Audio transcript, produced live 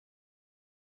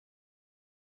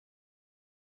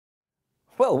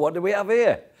Well, what do we have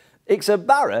here? It's a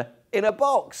barrow in a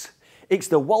box. It's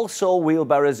the WALSALL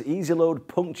Wheelbarrow's EASILOAD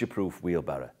Puncture-Proof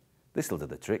Wheelbarrow. This'll do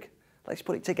the trick. Let's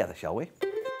put it together, shall we?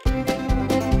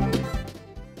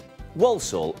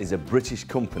 WALSALL is a British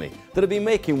company that have been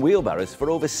making wheelbarrows for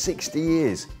over 60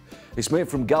 years. It's made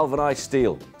from galvanised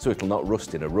steel, so it'll not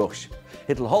rust in a rush.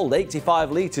 It'll hold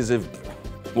 85 litres of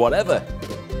whatever.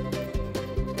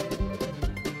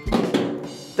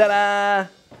 Ta-da!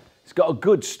 It's got a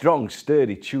good, strong,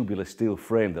 sturdy tubular steel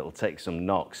frame that'll take some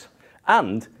knocks.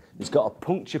 And it's got a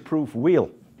puncture-proof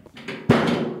wheel.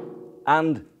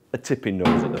 And a tipping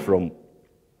nose at the front.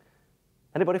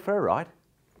 Anybody for a ride?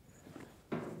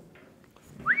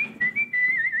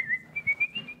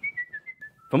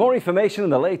 For more information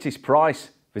and the latest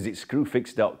price, visit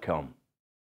Screwfix.com.